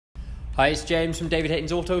Hi, it's James from David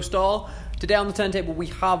Hayton's Auto Store. Today on the turntable we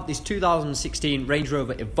have this 2016 Range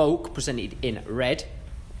Rover Evoque presented in red.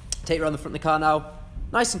 Take you around the front of the car now.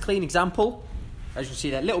 Nice and clean example. As you can see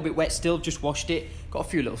there, a little bit wet still, just washed it. Got a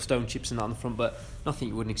few little stone chips in that on the front, but nothing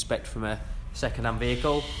you wouldn't expect from a second-hand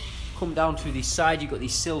vehicle. Come down to the side, you've got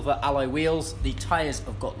these silver alloy wheels. The tyres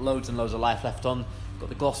have got loads and loads of life left on. Got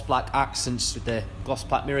the gloss black accents with the gloss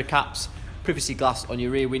black mirror caps. Privacy glass on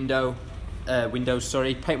your rear windows.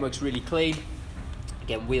 Paintwork's really clean.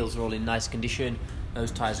 Again, wheels are all in nice condition. Those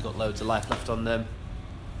tyres have got loads of life left on them.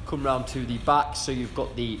 Come round to the back, so you've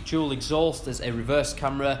got the dual exhaust. There's a reverse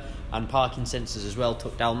camera and parking sensors as well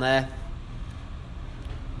tucked down there.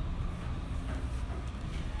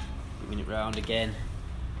 Bringing it round again.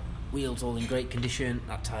 Wheels all in great condition.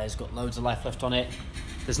 That tyre's got loads of life left on it.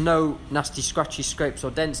 There's no nasty scratches, scrapes or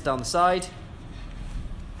dents down the side.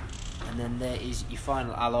 And then there is your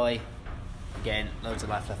final alloy. Again, loads of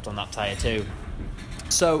life left on that tyre too.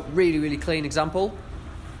 So, really clean example.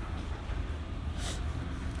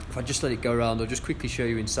 If I just let it go around, I'll just quickly show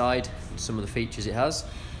you inside some of the features it has.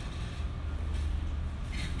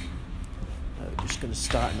 Just going to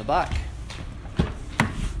start in the back.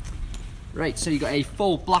 Right, so you've got a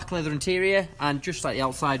full black leather interior, and just like the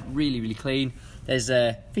outside, really clean. There's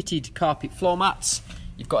fitted carpet floor mats.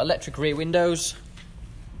 You've got electric rear windows.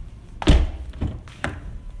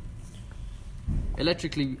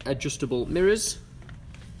 Electrically adjustable mirrors.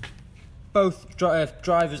 Both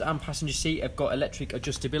drivers and passenger seat have got electric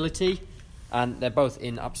adjustability, and they're both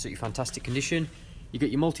in absolutely fantastic condition. You've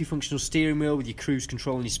got your multifunctional steering wheel with your cruise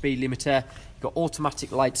control and your speed limiter. You've got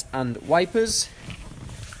automatic lights and wipers.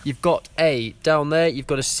 You've got down there, you've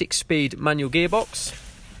got a 6-speed manual gearbox.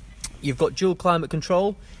 You've got dual climate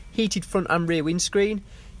control, heated front and rear windscreen.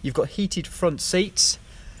 You've got heated front seats.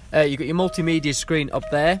 You've got your multimedia screen up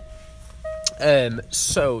there.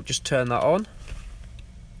 So just turn that on.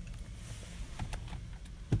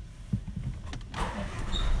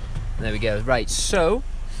 There we go. Right, so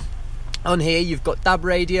on here you've got DAB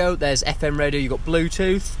radio, there's FM radio, you've got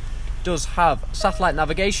Bluetooth. Does have satellite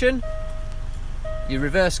navigation. Your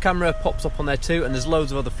reverse camera pops up on there too, and there's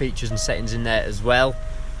loads of other features and settings in there as well.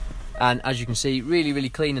 And as you can see, really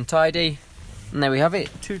clean and tidy. And there we have it,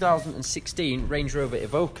 2016 Range Rover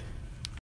Evoque.